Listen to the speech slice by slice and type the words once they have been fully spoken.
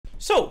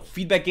So,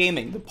 Feedback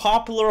Gaming, the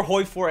popular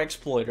HOI4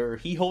 exploiter,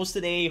 he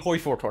hosted a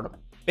HOI4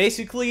 tournament.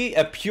 Basically,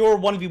 a pure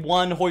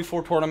 1v1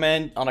 HOI4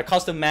 tournament on a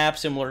custom map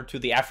similar to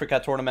the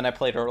Africa tournament I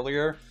played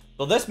earlier.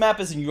 So this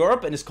map is in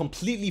Europe and is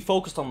completely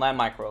focused on land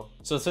micro.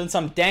 So since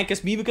I'm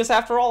Dankus Memecus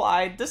after all,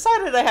 I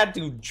decided I had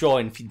to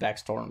join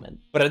Feedback's tournament.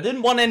 But I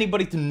didn't want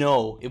anybody to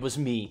know it was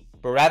me.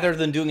 But rather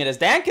than doing it as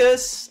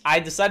Dankus, I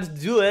decided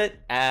to do it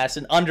as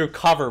an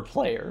undercover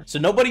player. So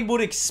nobody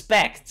would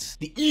expect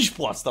the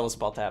esports that was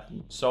about to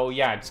happen. So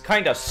yeah, it's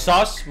kind of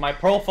sus. My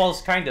profile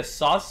is kind of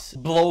sus.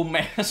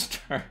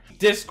 Blowmaster.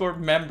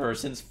 Discord member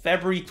since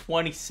February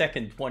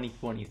 22nd,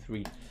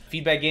 2023.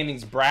 Feedback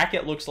Gaming's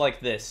bracket looks like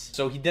this.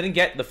 So he didn't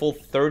get the full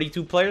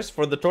 32 players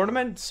for the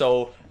tournament.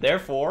 So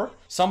therefore,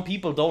 some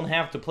people don't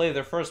have to play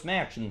their first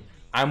match. And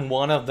I'm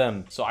one of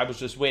them. So I was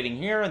just waiting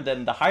here, and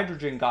then the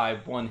hydrogen guy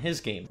won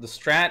his game. The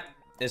strat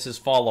is as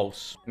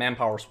follows.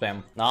 Manpower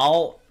spam.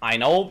 Now, I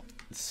know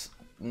it's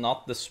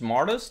not the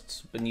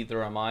smartest, but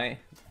neither am I.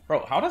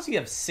 Bro, how does he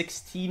have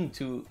 16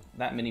 to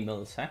that many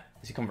mills, huh?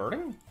 Is he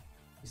converting?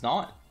 He's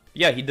not.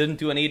 Yeah, he didn't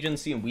do an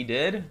agency, and we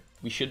did.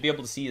 We should be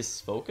able to see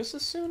his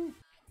focuses soon.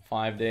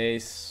 5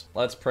 days.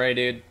 Let's pray,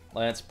 dude.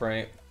 Let's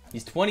pray.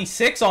 He's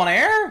 26 on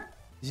air?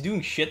 Is he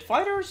doing shit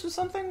fighters or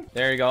something?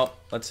 There you go.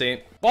 Let's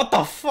see. What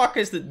the fuck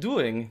is it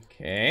doing?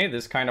 Okay,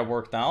 this kind of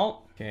worked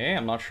out. Okay,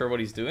 I'm not sure what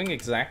he's doing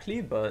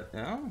exactly, but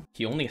yeah.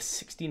 He only has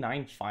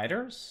 69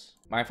 fighters?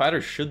 My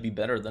fighters should be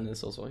better than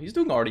this also. He's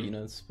doing arty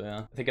units, but yeah.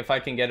 I think if I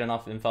can get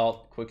enough info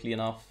out quickly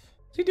enough.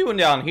 What's he doing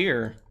down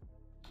here?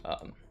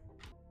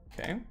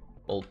 Okay.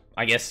 Well,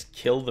 I guess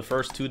kill the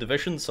first 2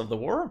 divisions of the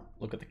war.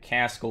 Look at the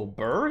Casco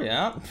Burr,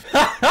 yeah.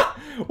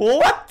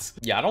 What?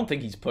 Yeah, I don't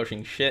think he's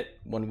pushing shit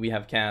when we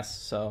have Cass,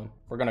 so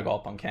we're gonna go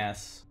up on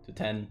Cass to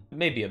 10.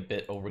 Maybe a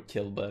bit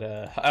overkill, but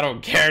I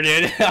don't care,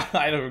 dude.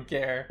 I don't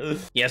care.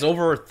 He has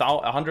over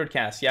 100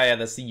 Cass. Yeah,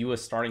 that's the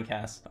US starting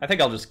Cass. I think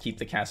I'll just keep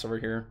the Cass over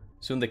here.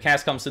 Soon the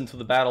Cass comes into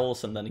the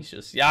battles, and then he's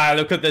just, yeah,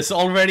 look at this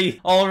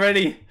already.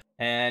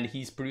 And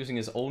he's producing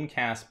his own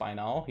cast by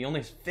now. He only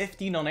has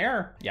 15 on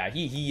air. Yeah,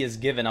 he has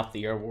given up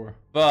the air war.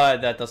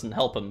 But that doesn't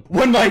help him.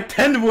 When my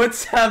 10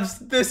 wits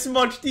have this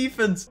much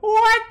defense.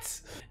 What?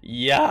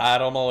 Yeah, I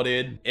don't know,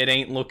 dude. It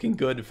ain't looking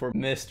good for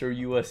Mr.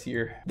 US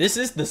here. This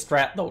is the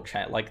strat though,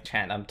 chat. Like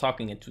chat. I'm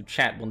talking into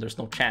chat when there's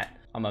no chat.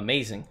 I'm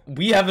amazing.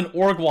 We have an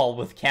org wall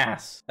with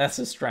Cass. That's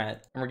a strat.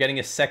 And we're getting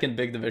a second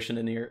big division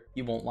in here.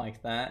 You won't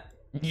like that.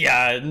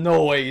 Yeah,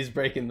 no way he's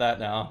breaking that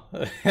now.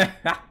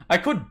 I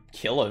could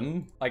kill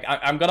him. Like,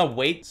 I'm gonna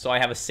wait so I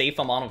have a safe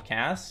amount of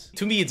Cass.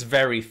 To me, it's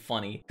very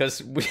funny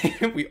because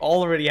we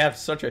already have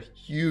such a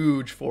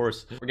huge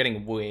force. We're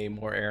getting way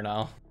more air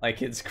now.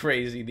 Like, it's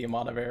crazy the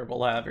amount of air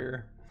we'll have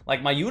here.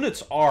 Like, my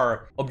units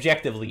are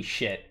objectively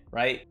shit,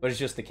 right? But it's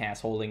just the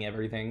Cass holding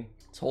everything.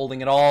 It's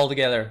holding it all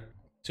together.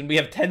 Soon we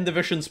have 10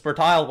 divisions per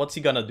tile. What's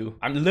he gonna do?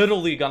 I'm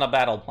literally gonna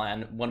battle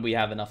plan when we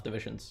have enough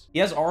divisions. He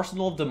has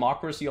Arsenal of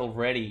Democracy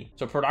already.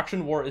 So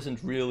production war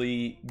isn't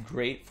really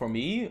great for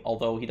me,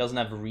 although he doesn't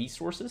have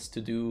resources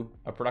to do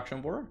a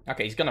production war.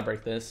 Okay, he's gonna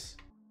break this.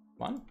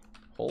 Come on.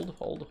 Hold.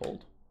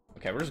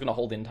 Okay, we're just gonna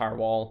hold the entire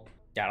wall.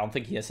 Yeah, I don't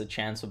think he has a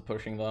chance of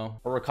pushing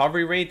though. Our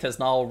recovery rate has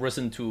now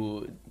risen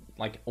to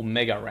like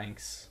Omega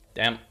ranks.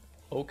 Damn.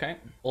 Okay.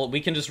 Well, we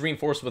can just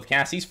reinforce with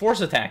Cass. He's force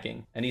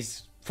attacking. And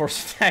he's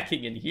force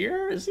attacking in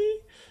here, is he?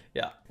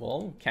 Yeah,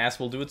 well, Cass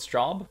will do its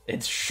job.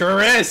 It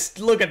sure is!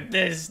 Look at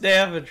this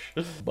damage!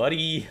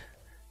 Buddy,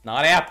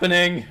 not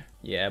happening.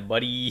 Yeah,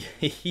 buddy.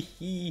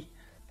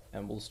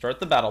 And we'll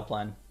start the battle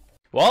plan.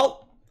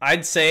 Well,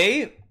 I'd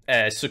say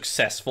a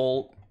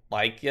successful,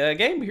 like,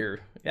 game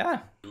here. Yeah.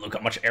 Look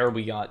how much air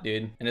we got,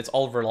 dude. And it's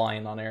all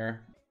relying on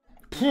air.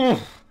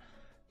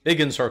 Big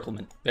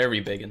encirclement.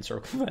 Very big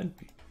encirclement.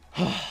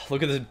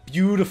 Look at this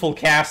beautiful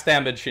cast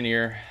damage in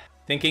here.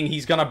 Thinking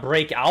he's gonna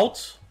break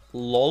out?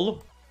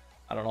 Lol.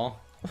 I don't know.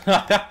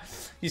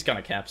 He's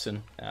gonna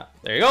capsin. Yeah,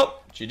 there you go.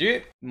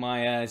 GG.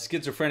 My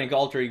schizophrenic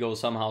alter ego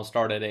somehow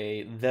started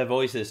a The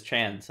Voices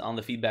chant on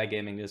the Feedback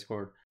Gaming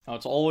Discord. Now,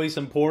 it's always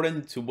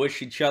important to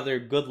wish each other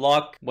good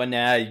luck when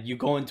you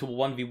go into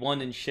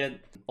 1v1 and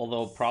shit.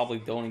 Although probably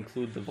don't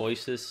include the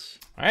voices.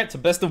 Alright, it's a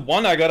best of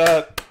 1. I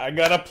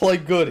gotta play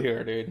good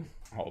here, dude.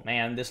 Oh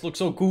man, this looks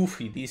so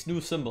goofy, these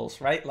new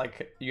symbols, right?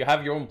 Like, you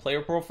have your own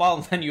player profile,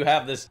 and then you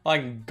have this,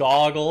 like,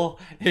 goggle.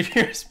 If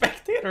you're a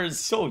spectator,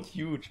 it's so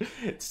huge.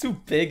 It's too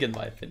big, in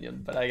my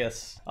opinion, but I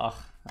guess, I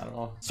don't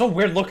know. So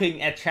weird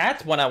looking at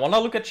chat when I want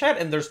to look at chat,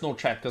 and there's no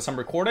chat, because I'm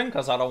recording,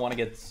 because I don't want to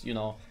get, you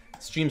know,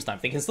 stream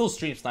snipe. They can still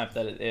stream snipe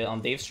that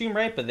on Dave's stream,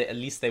 right? But at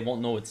least they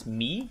won't know it's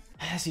me.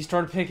 Has he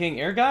started picking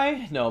air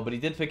guy? No, but he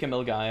did pick a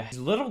mill guy. He's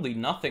literally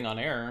nothing on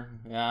air.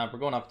 Yeah, we're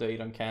going up to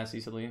 8 on Cass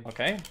easily.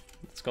 Okay,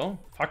 let's go.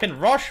 Fucking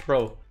rush,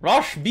 bro.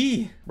 Rush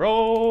B,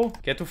 bro.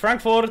 Get to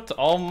Frankfurt.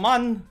 Oh,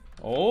 man.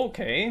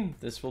 Okay,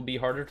 this will be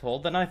harder to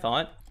hold than I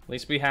thought. At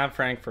least we have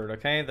Frankfurt,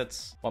 okay?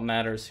 That's what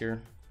matters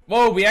here.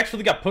 Whoa, we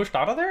actually got pushed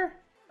out of there?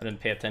 I didn't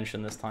pay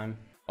attention this time.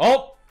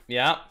 Oh,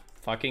 yeah.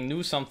 Fucking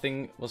knew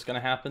something was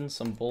gonna happen.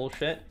 Some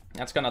bullshit.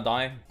 That's gonna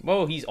die.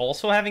 Whoa, he's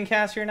also having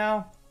Cass here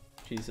now?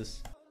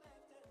 Jesus.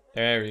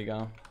 There you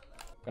go.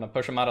 Gonna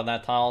push him out of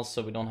that tile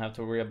so we don't have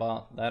to worry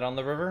about that on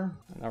the river.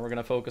 And now we're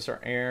gonna focus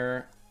our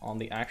air on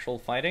the actual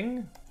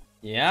fighting.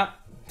 Yeah,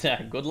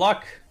 good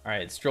luck. All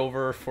right, it's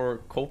Drover for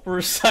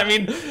Copers. I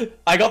mean,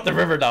 I got the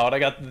river down. I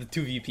got the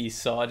 2 VPs,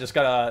 so I just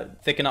gotta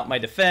thicken up my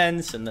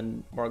defense and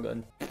then we're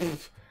good.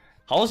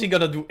 How is he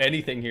gonna do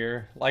anything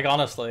here? Like,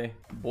 honestly.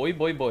 Boy.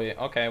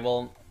 Okay,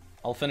 well,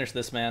 I'll finish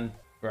this man.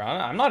 Bro,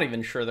 I'm not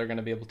even sure they're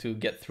gonna be able to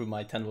get through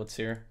my 10 woods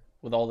here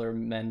with all their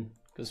men.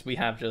 Because we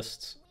have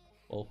just,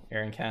 well,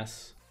 Aaron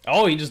Cass.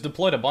 Oh, he just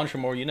deployed a bunch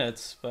of more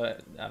units,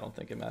 but I don't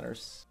think it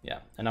matters. Yeah,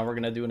 and now we're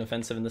gonna do an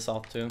offensive in the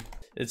south too.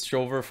 It's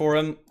Drover for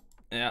him.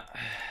 Yeah.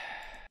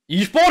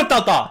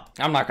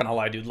 I'm not gonna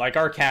lie, dude. Like,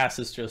 our cast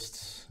is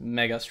just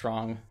mega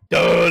strong.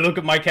 Duh, look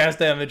at my cast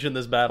damage in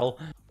this battle.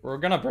 We're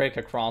gonna break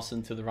across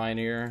into the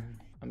Rhine.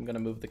 I'm gonna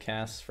move the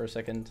cast for a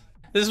second.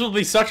 This will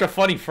be such a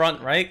funny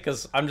front, right?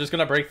 Because I'm just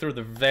gonna break through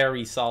the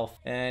very south.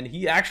 And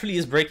he actually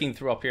is breaking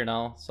through up here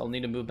now. So I'll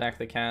need to move back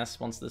the cast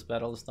once this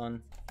battle is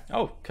done.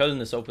 Oh,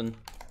 Köln is open.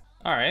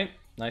 Alright,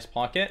 nice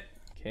pocket.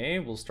 Okay,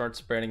 we'll start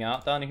spreading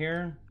out down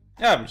here.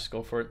 Yeah, we'll just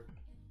go for it.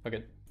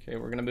 Okay,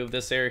 we're gonna move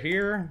this area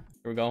here.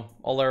 Here we go.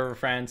 All over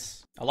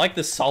France. I like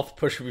the south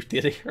push we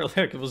did here.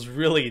 Like, it was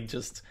really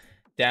just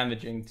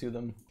damaging to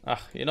them.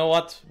 You know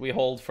what? We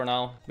hold for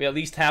now. We at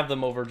least have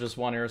them over just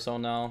one air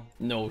zone now.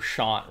 No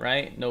shot,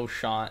 right? No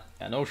shot.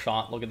 Yeah, no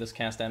shot. Look at this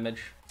cast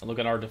damage. And look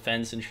at our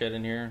defense and shit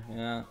in here.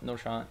 Yeah, no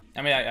shot.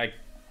 I mean, I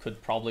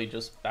could probably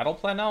just battle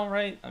plan now,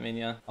 right? I mean,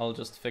 yeah. I'll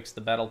just fix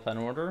the battle plan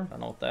order. I don't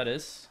know what that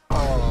is.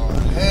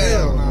 Oh,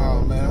 hell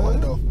no, man.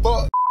 What the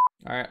fuck?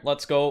 Alright,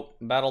 let's go.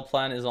 Battle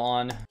plan is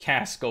on.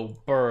 Casco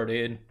Burr,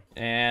 dude.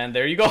 And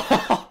there you go.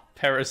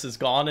 Paris is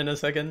gone in a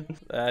second.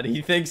 And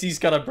he thinks he's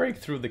gonna break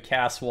through the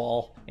cast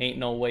wall. Ain't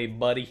no way,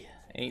 buddy.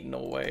 Ain't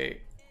no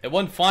way. It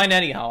went fine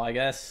anyhow, I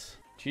guess.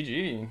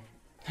 GG.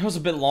 That was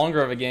a bit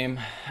longer of a game,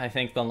 I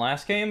think, than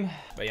last game.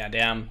 But yeah,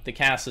 damn. The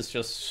cast is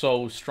just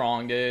so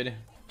strong, dude.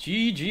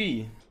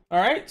 GG.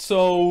 Alright,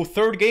 so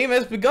third game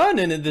has begun.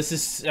 And this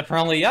is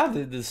apparently, yeah,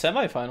 the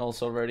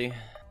semifinals already.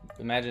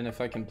 Imagine if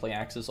I can play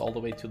Axis all the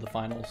way to the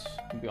finals.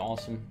 It'd be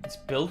awesome. It's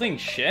building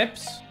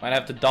ships. Might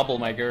have to double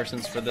my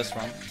garrisons for this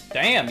run.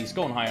 Damn, he's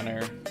going high on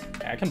air.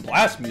 I can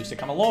blast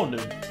music. I'm alone,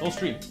 dude. No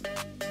stream.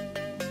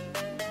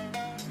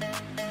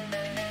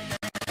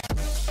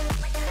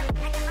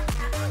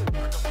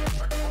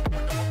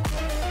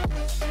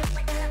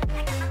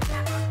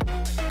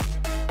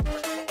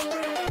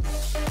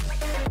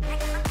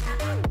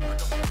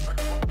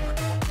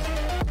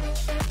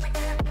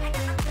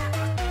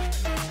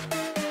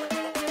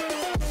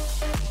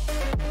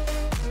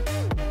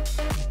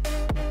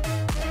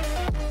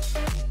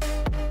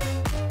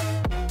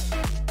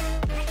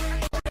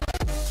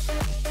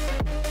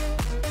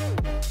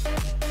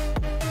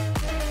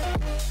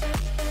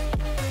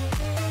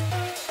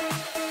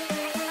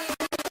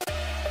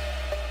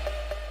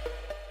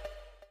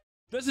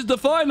 This is the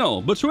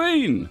final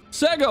between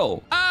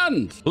Segel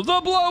and the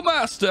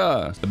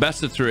Blowmaster. The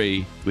best of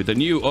 3 with the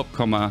new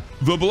upcomer,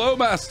 the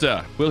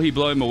Blowmaster. Will he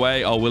blow him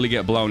away or will he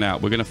get blown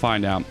out? We're going to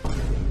find out.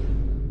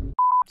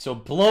 So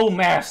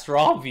Blowmaster,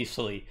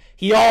 obviously.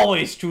 He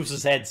always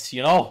chooses heads,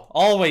 you know?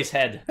 Always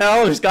head. I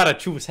always gotta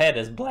choose head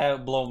as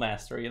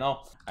Blowmaster, you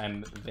know?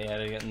 I'm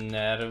very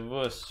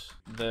nervous.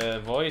 The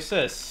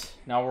voices.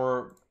 Now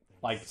we're,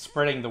 like,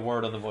 spreading the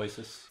word of the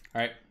voices.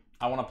 Alright.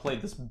 I want to play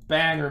this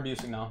banger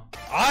music now.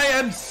 I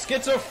am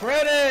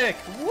schizophrenic!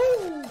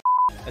 Woo!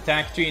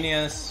 Attack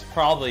Genius,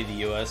 probably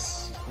the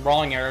US.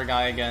 Wrong air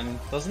guy again.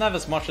 Doesn't have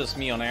as much as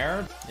me on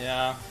air.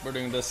 Yeah, we're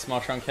doing this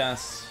much on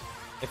cast.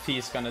 If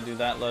he's gonna do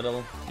that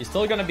little. He's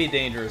still gonna be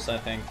dangerous, I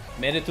think.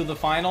 Made it to the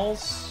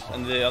finals,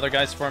 and the other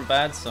guys weren't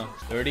bad, so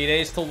 30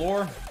 days till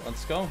war.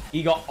 Let's go.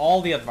 He got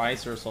all the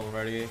advisors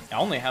already. I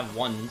only have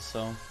one,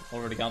 so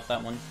already got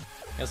that one.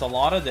 He has a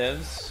lot of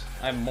divs.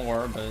 I have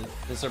more, but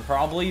these are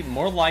probably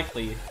more than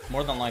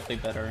likely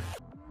better.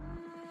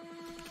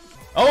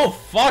 Oh,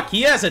 fuck!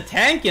 He has a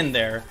tank in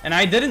there! And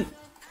I didn't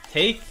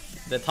take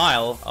the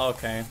tile.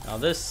 Okay, now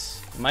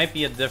this might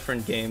be a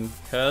different game.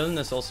 Köln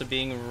is also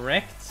being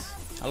wrecked.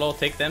 Hello,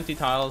 take the empty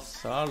tiles.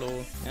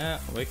 Hello. Yeah,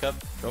 wake up.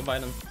 Joe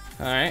Biden.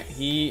 Alright,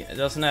 he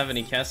doesn't have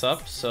any cast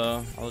up,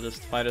 so I'll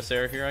just fight us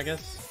air here, I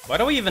guess. Why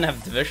do we even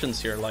have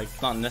divisions here? Like,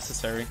 not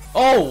necessary.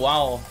 Oh,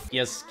 wow. He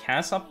has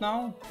cast up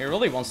now? He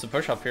really wants to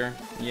push up here.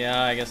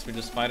 Yeah, I guess we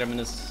just fight him in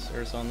his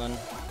air zone then.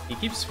 He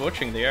keeps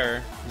switching the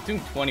air. He's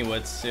doing 20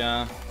 wits,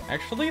 yeah.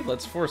 Actually,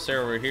 let's force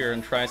air over here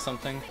and try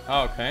something.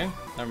 Oh, okay.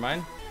 Never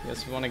mind.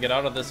 Guess we want to get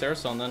out of this air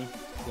zone then.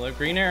 Little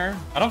green air.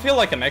 I don't feel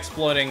like I'm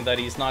exploiting that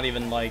he's not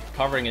even, like,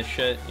 covering his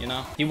shit, you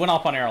know? He went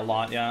up on air a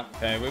lot, yeah.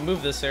 Okay, we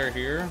move this air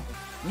here.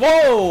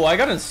 Whoa! I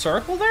got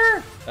encircled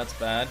there? That's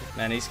bad.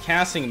 Man, he's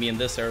casting me in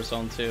this air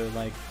zone too.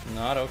 Like,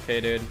 not okay,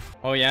 dude.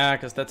 Oh yeah,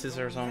 because that's his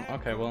air zone.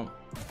 Okay, well.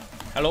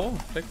 Hello?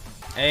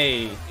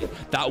 Hey.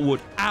 That would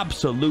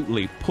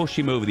absolutely push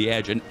him over the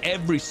edge, and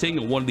every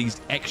single one of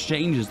these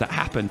exchanges that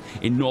happen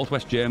in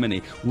northwest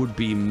Germany would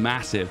be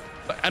massive.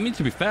 I mean,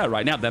 to be fair,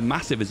 right now, they're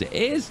massive as it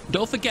is.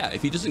 Don't forget,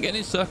 if he doesn't get an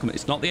encirclement,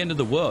 it's not the end of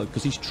the world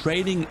because he's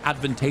trading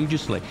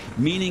advantageously,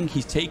 meaning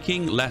he's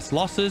taking less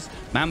losses,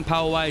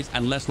 manpower-wise,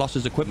 and less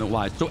losses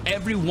equipment-wise. So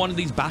every one of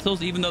these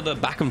battles, even though they're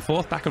back and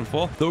forth,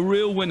 the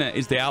real winner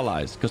is the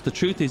allies, because the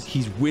truth is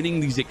he's winning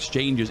these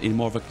exchanges in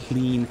more of a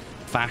clean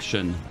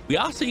fashion. We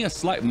are seeing a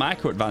slight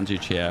micro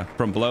advantage here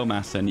from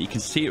Blowmaster, and you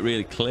can see it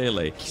really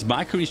clearly. He's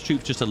microing his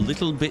troops just a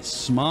little bit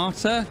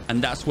smarter,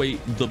 and that's where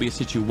there'll be a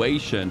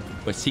situation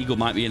where Seagull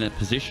might be in a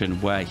position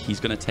where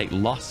he's going to take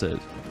losses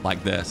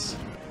like this.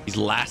 He's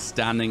last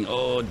standing.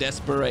 Oh,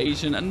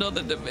 desperation.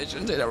 Another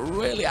division's in a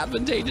really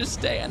advantageous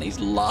state, and he's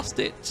lost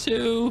it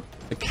too.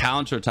 The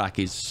counterattack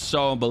is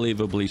so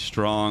unbelievably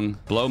strong.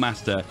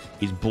 Blowmaster,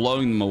 he's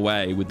blowing them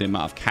away with the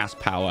amount of cast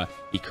power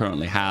he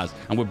currently has.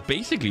 And we're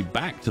basically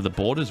back to the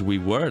borders we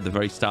were at the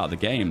very start of the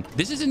game.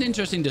 This is an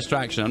interesting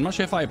distraction. I'm not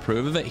sure if I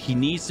approve of it. He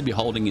needs to be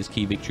holding his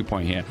key victory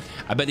point here.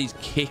 I bet he's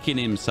kicking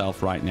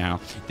himself right now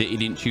that he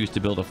didn't choose to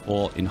build a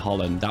fort in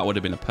Holland. That would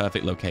have been a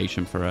perfect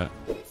location for it.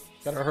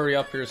 Gotta hurry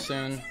up here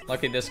soon.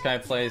 Lucky this guy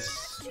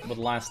plays with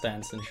last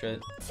dance and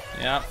shit.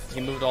 Yeah, he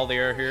moved all the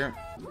air here.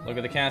 Look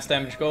at the cast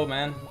damage go,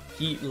 man.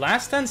 He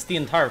last dance the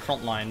entire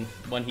front line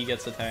when he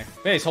gets attacked.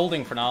 Yeah, he's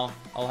holding for now.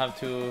 I'll have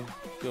to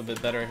do a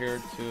bit better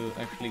here to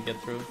actually get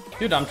through.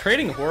 Dude, I'm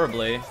trading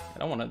horribly. I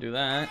don't want to do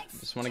that.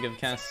 Just want to give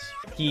casts.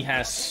 He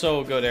has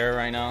so good air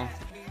right now.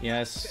 He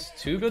has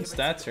 2 good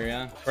stats here,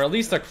 yeah. Or at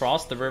least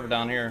across the river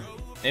down here.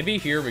 Maybe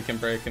here we can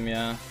break him,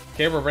 yeah.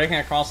 Okay, we're breaking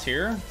across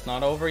here. It's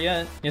not over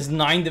yet. He has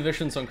 9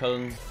 divisions on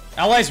Cone.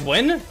 Allies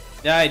win?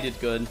 Yeah, I did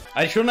good.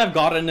 I shouldn't have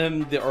gotten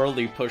him the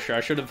early pusher. I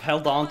should have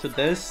held on to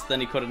this, then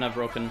he couldn't have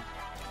broken.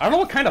 I don't know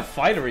what kind of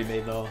fighter he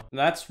made, though.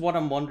 That's what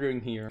I'm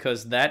wondering here.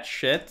 Because that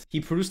shit,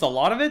 he produced a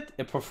lot of it.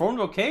 It performed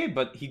okay,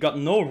 but he got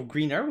no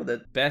green air with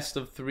it. Best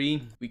of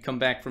 3. We come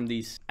back from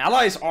these.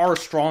 Allies are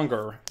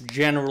stronger,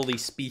 generally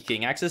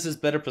speaking. Axis is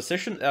better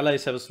positioned.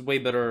 Allies have way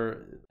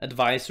better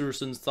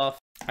advisors and stuff.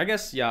 I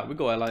guess, yeah, we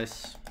go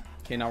allies.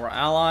 Okay, now we're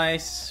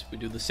allies. We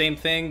do the same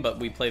thing, but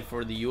we play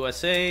for the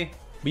USA.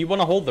 We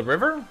want to hold the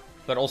river,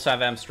 but also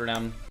have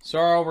Amsterdam.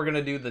 So we're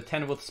gonna do the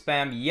 10 with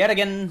spam yet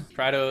again.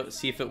 Try to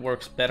see if it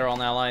works better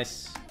on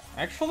allies.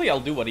 Actually,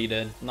 I'll do what he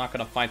did. I'm not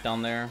gonna fight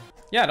down there.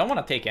 Yeah, I don't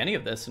want to take any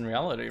of this in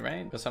reality,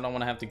 right? Because I don't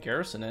want to have to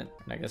garrison it.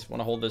 And I guess I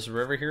want to hold this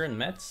river here in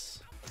Metz.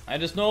 I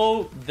just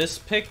know this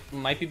pick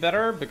might be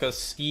better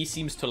because he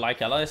seems to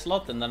like allies a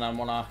lot, and then I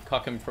want to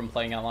cuck him from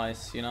playing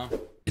allies, you know?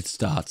 It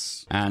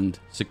starts and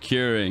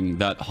securing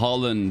that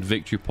Holland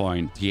victory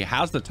point. He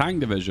has the tank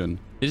division.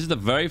 This is the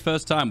very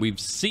first time we've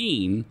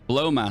seen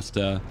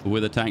Blowmaster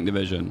with a tank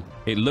division.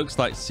 It looks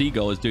like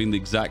Seagull is doing the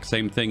exact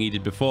same thing he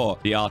did before.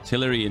 The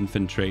artillery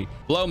infantry.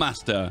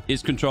 Blowmaster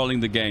is controlling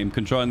the game,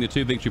 controlling the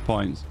 2 victory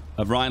points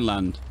of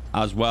Rhineland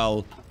as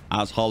well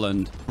as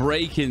Holland,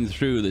 breaking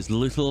through this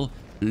little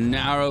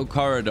narrow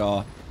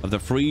corridor of the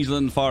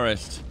Friesland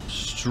forest,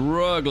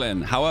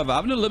 struggling. However,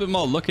 having a little bit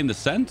more luck in the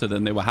center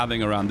than they were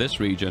having around this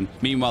region.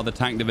 Meanwhile, the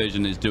tank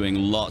division is doing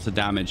lots of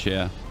damage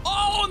here.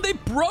 Oh, and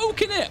they've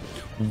broken it.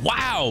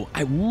 Wow,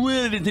 I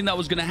really didn't think that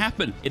was going to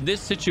happen. In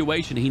this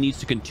situation, he needs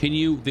to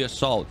continue the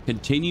assault,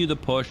 continue the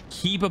push,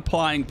 keep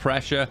applying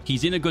pressure.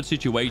 He's in a good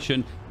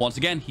situation. Once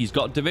again, he's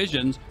got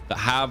divisions that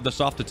have the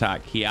soft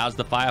attack. He has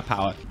the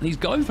firepower, and he's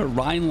going for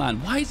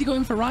Rhineland. Why is he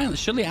going for Rhineland?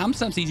 Surely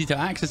Amsterdam's easy to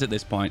access at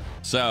this point.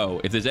 So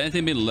if there's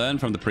anything been learned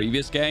from the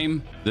previous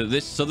game, that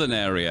this southern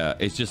area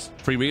is just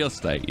free real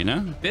estate, you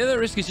know? They're the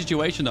risky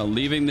situation, though,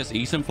 leaving this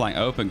eastern flank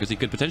open because he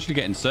could potentially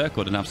get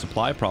encircled and have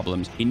supply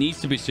problems. He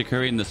needs to be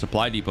securing the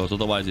supply depots,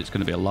 otherwise it's going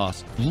to be a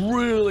loss.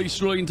 Really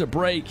struggling to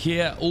break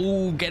here.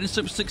 Oh, getting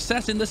some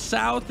success in the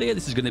south here.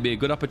 This is going to be a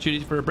good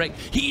opportunity for a break.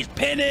 He's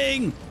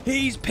pinning.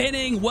 He's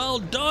pinning. Well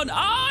done.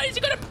 Ah, is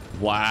he going to...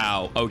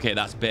 Wow. Okay,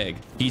 that's big.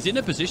 He's in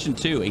a position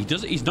too.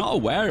 He's not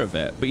aware of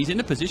it, but he's in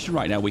a position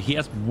right now where he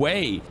has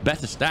way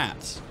better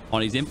stats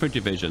on his infantry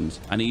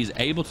divisions, and he's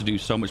able to do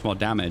so much more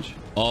damage.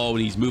 Oh,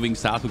 and he's moving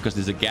south because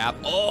there's a gap.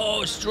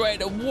 Oh,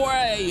 straight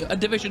away. A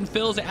division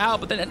fills it out,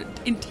 but then it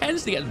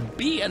intensely gets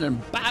beaten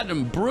and battered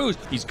and bruised.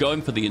 He's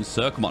going for the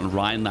encirclement on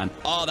Rhineland.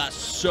 Oh, that's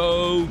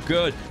so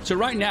good. So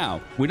right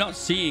now, we're not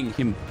seeing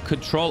him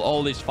control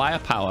all this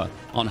firepower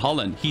on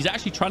Holland. He's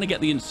actually trying to get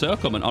the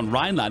encirclement on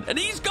Rhineland, and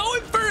he's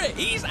going for it.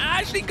 He's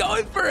actually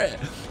going for it.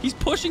 He's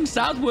pushing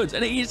southwards,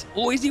 and he is...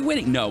 Oh, is he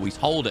winning? No, he's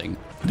holding.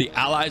 The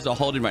allies are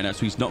holding right now,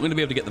 so he's not going to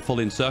be able to get the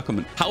full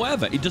encirclement.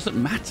 However, it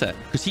doesn't matter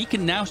because he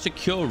can now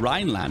secure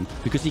Rhineland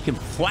because he can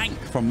flank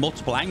from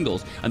multiple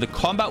angles, and the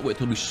combat width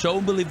will be so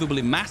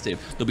unbelievably massive.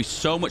 There'll be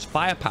so much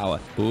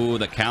firepower. Ooh,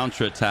 the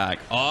counterattack.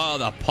 Oh,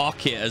 the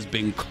pocket has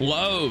been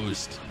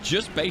closed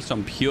just based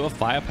on pure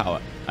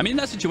firepower. I mean, in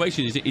that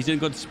situation, he's in a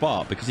good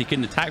spot because he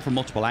can attack from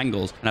multiple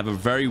angles and have a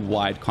very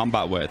wide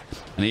combat width.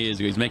 And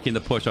he's making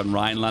the push on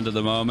Rhineland at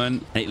the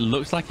moment. And it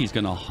looks like he's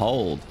going to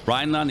hold.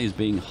 Rhineland is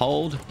being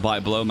held by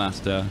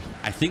Blowmaster.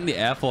 I think the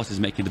Air Force is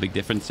making the big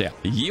difference here.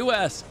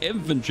 U.S.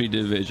 Infantry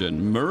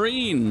Division,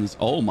 Marines.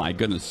 Oh my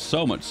goodness,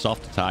 so much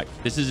soft attack.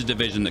 This is a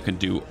division that can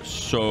do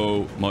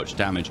so much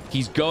damage.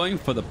 He's going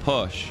for the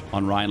push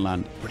on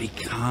Rhineland, but he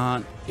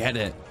can't get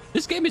it.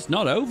 This game is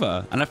not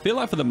over, and I feel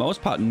like for the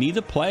most part,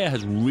 neither player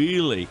has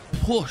really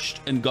pushed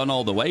and gone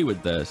all the way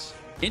with this.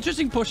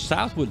 Interesting push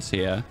southwards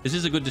here. This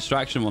is a good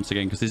distraction once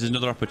again, because this is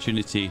another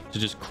opportunity to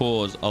just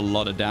cause a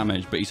lot of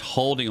damage, but he's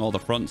holding all the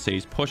front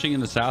seas. Pushing in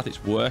the south,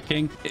 it's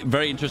working.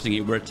 Very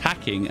interesting. We're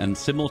attacking and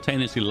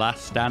simultaneously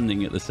last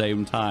standing at the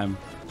same time.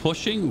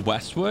 Pushing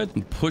westward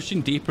and pushing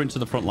deeper into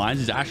the front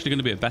lines is actually going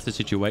to be a better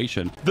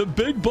situation. The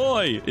big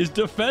boy is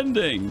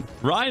defending.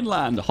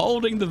 Rhineland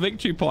holding the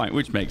victory point,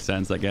 which makes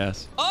sense, I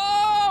guess.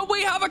 Oh,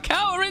 we have a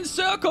counter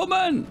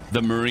encirclement.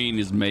 The Marine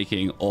is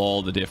making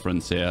all the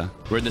difference here.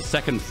 We're in the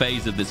second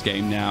phase of this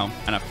game now,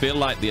 and I feel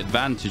like the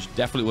advantage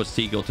definitely was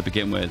Seagull to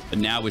begin with, but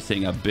now we're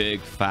seeing a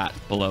big fat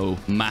blow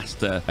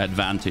master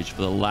advantage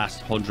for the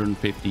last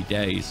 150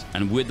 days.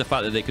 And with the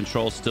fact that they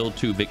control still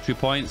 2 victory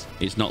points,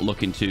 it's not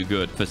looking too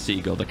good for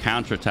Seagull. The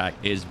counterattack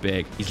is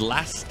big. He's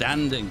last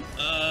standing.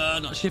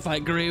 Not sure if I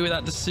agree with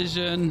that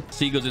decision.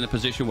 Seagull's in a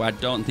position where I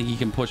don't think he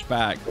can push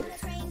back.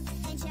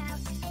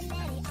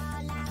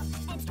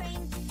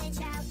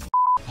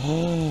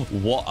 Oh,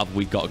 what have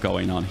we got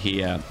going on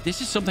here?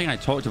 This is something I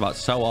talked about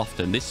so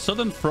often. This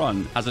southern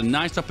front has a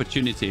nice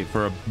opportunity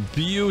for a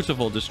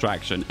beautiful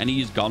distraction, and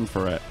he's gone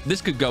for it. This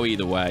could go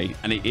either way,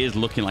 and it is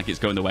looking like it's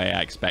going the way I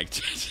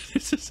expected.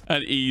 This is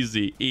an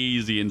easy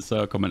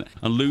encirclement.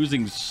 And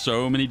losing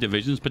so many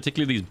divisions,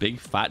 particularly these big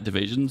fat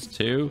divisions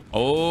too.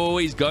 Oh,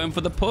 he's going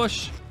for the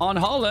push on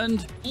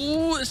Holland.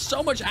 Ooh, there's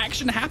so much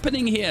action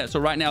happening here. So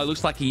right now, it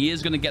looks like he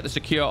is going to get the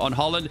secure on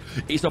Holland.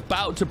 It's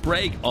about to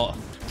break. Oh,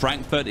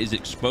 Frankfurt is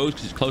exposed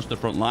because it's close to the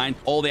front line.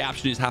 All the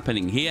action is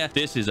happening here.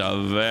 This is a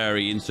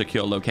very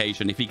insecure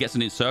location. If he gets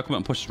an encirclement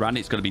and pushes around,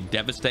 it's going to be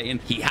devastating.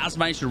 He has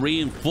managed to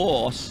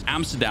reinforce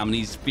Amsterdam, and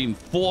he's been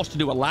forced to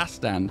do a last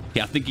stand.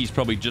 Yeah, I think he's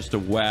probably just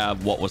aware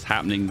of what was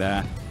happening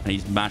there, and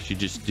he's managed to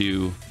just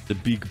do the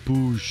big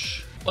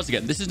push. Once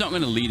again, this is not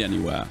going to lead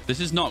anywhere. This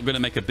is not going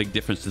to make a big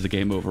difference to the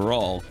game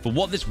overall. But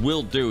what this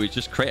will do is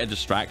just create a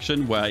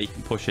distraction where he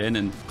can push in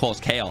and cause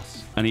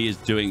chaos. And he is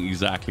doing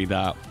exactly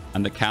that.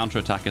 And the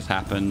counterattack has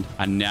happened.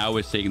 And now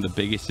we're seeing the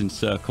biggest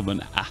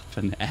encirclement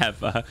happen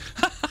ever.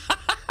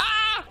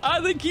 I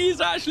think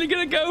he's actually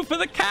going to go for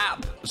the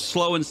cap.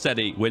 Slow and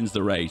steady wins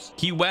the race.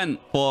 He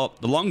went for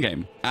the long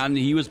game, and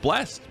he was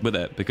blessed with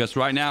it, because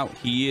right now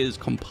he is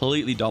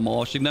completely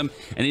demolishing them,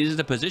 and he's in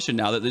a position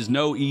now that there's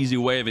no easy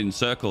way of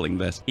encircling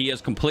this. He has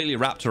completely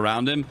wrapped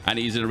around him, and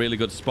he's in a really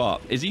good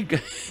spot. Is he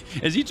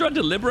trying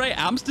to liberate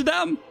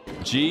Amsterdam?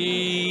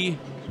 GG.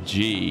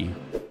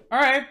 All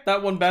right,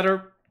 that one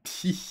better.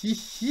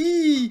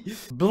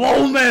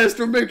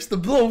 Blowmaster makes the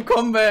blow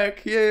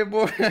comeback. Yeah,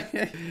 boy.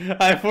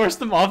 I forced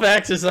him off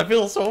axis. I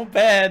feel so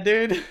bad,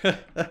 dude.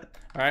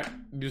 Alright,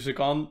 music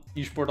on,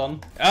 esport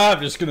on. I'm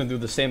just gonna do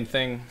the same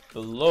thing.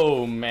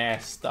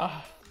 Blowmaster.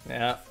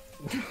 Yeah.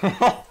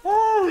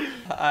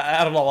 I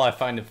don't know why I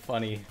find it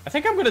funny. I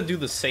think I'm gonna do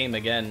the same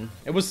again.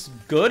 It was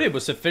good, it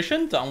was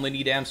efficient. I only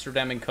need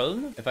Amsterdam and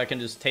Köln. If I can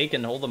just take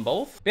and hold them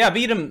both. But yeah,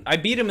 I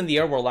beat him in the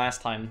air war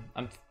last time.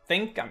 I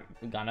think I'm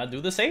gonna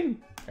do the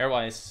same.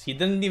 Airwise, he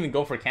didn't even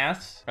go for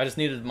cast. I just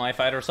needed my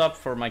fighters up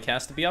for my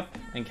cast to be up,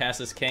 and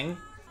cast is king.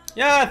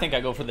 Yeah, I think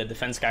I go for the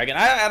defense guy again.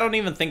 I don't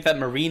even think that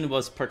Marine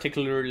was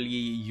particularly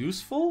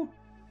useful.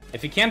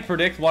 If you can't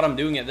predict what I'm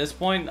doing at this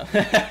point,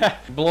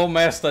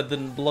 Blowmaster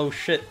didn't blow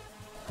shit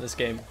this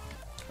game.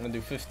 I'm gonna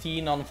do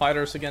 15 on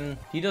fighters again.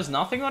 He does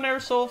nothing on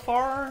air so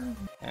far.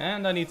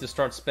 And I need to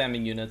start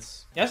spamming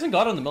units. He hasn't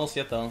got on the mills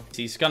yet though.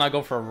 He's gonna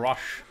go for a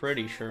rush,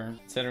 pretty sure.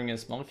 Considering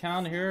his mill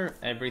count here,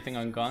 everything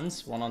on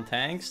guns, 1 on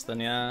tanks,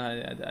 then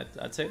yeah,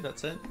 that's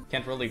it.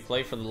 Can't really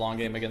play for the long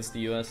game against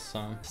the US,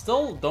 so.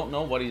 Still don't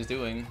know what he's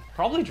doing.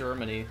 Probably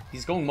Germany.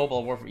 He's going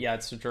mobile warfare. Yeah,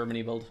 it's a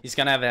Germany build. He's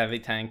gonna have a heavy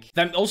tank.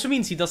 That also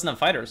means he doesn't have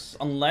fighters,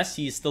 unless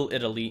he's still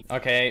Italy.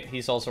 Okay,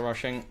 he's also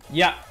rushing.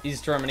 Yeah,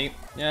 he's Germany.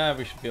 Yeah,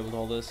 we should be able to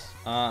hold this.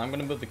 I'm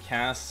gonna move the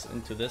cast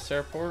into this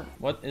airport.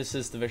 What is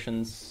his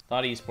divisions?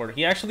 Thought e-sport.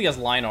 He actually has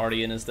line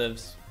already in his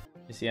divs.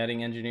 Is he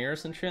adding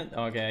engineers and shit?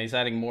 Okay, he's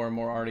adding more and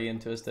more already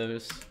into his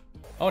divs.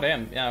 Oh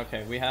damn, yeah,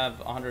 okay. We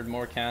have 100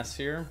 more casts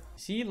here.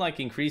 Is he like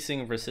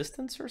increasing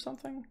resistance or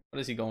something? What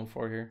is he going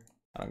for here?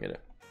 I don't get it.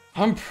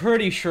 I'm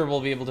pretty sure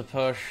we'll be able to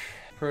push.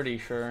 Pretty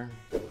sure.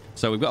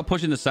 So we've got a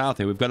push in the south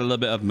here. We've got a little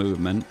bit of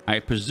movement. I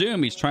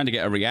presume he's trying to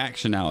get a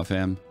reaction out of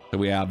him. So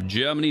we have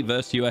Germany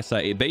versus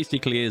USA. It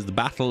basically is the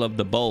battle of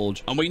the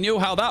bulge. And we knew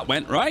how that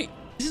went, right?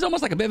 This is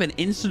almost like a bit of an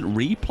instant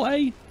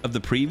replay of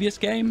the previous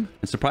game.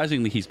 And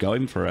surprisingly, he's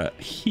going for it.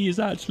 He is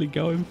actually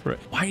going for it.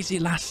 Why is he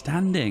last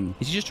standing?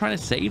 Is he just trying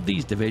to save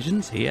these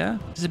divisions here?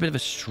 This is a bit of a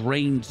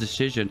strange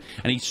decision.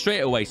 And he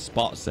straight away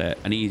spots it.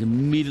 And he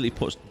immediately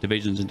puts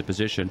divisions into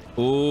position.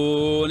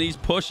 Oh, and he's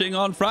pushing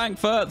on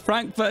Frankfurt.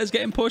 Frankfurt is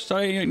getting pushed.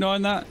 Sorry,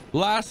 ignoring that.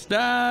 Last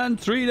stand.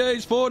 3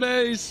 days, 4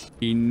 days.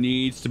 He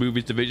needs to move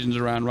his divisions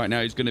around right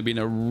now. He's going to be in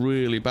a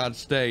really bad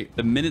state.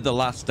 The minute the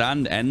last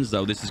stand ends,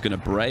 though, this is going to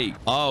break.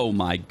 Oh,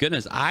 my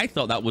goodness. I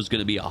thought that was going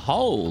to be a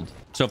hold.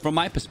 So from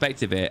my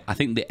perspective here, I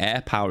think the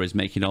air power is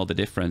making all the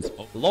difference.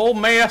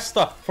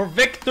 Lowmaster for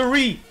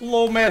victory.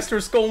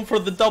 Lowmaster's going for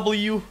the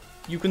W.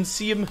 You can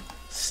see him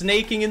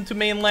snaking into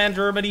mainland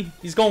Germany.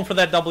 He's going for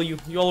that W.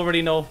 You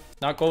already know.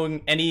 Not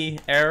going any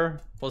air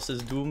was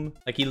his doom.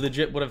 Like, he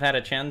legit would have had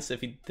a chance if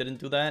he didn't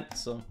do that.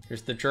 So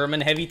here's the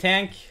German heavy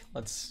tank.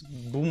 Let's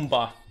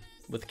boomba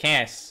with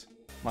Cass.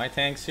 My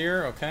tank's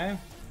here. Okay.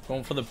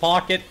 Going for the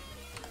pocket.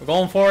 We're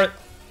going for it.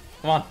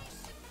 Come on.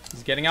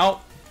 He's getting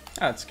out.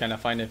 That's kind of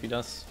fine if he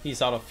does.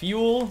 He's out of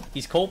fuel.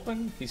 He's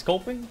coping. He's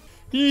coping.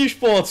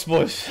 Esports,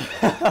 boys.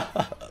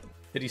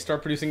 Did he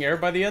start producing air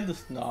by the end?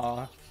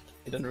 Nah.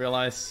 He didn't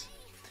realize.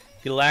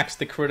 He lacks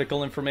the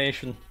critical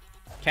information.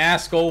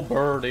 Casco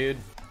Burr, dude.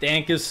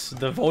 Dankus,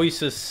 the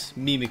voices,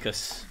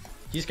 Memecus.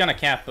 He's gonna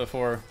cap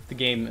before the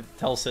game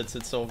tells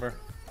it's over.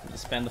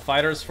 Spend the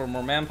fighters for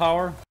more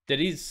manpower. Did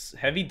his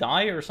heavy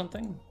die or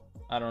something?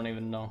 I don't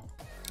even know.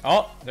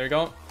 Oh, there you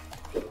go.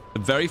 The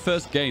very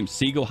first game,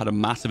 Seagull had a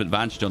massive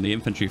advantage on the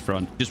infantry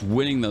front, just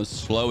winning those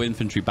slow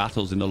infantry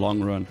battles in the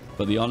long run.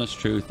 But the honest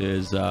truth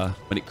is,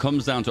 when it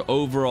comes down to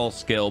overall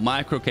skill,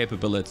 micro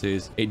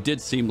capabilities, it did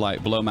seem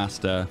like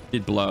Blowmaster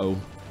did blow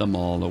them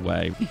all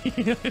away.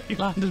 He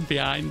landed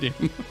behind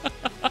him.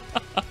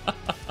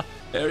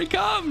 Here he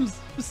comes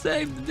to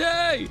save the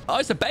day. Oh,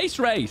 it's a base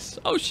race.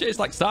 Oh shit, it's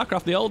like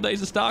StarCraft, the old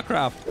days of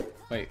StarCraft.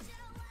 Wait.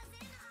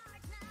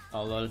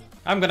 Oh, lol.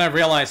 I'm gonna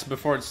realize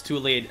before it's too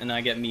late and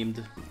I get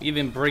memed.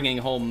 Even bringing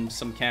home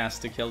some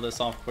cast to kill this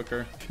off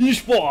quicker.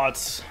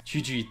 Esports!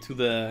 GG to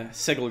the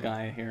Sigil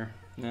guy here.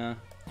 Yeah.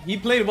 He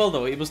played well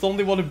though. He was the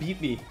only one who beat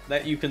me,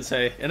 that you can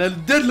say. And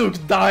it did look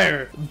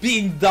dire.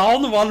 Being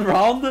down 1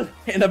 round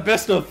in a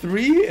best of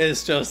 3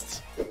 is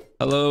just...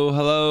 Hello,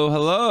 hello,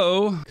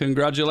 hello.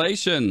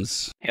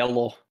 Congratulations.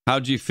 Hello. How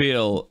do you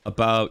feel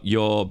about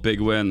your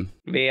big win?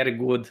 Very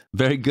good.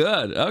 Very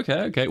good.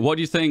 Okay, okay. What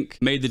do you think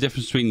made the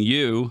difference between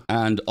you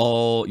and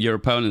all your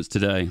opponents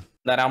today?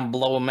 That I'm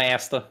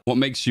Blowmaster. What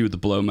makes you the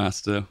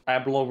Blowmaster? I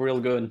blow real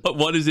good. But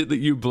what is it that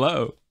you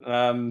blow?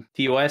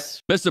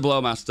 TOS. Mr.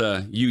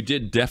 Blowmaster, you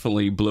did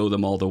definitely blow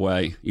them all the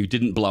way. You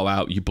didn't blow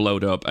out, you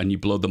blowed up, and you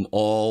blowed them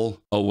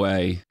all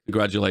away.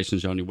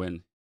 Congratulations on your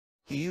win.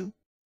 You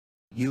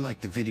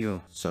like the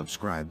video,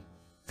 subscribe,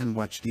 and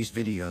watch these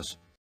videos.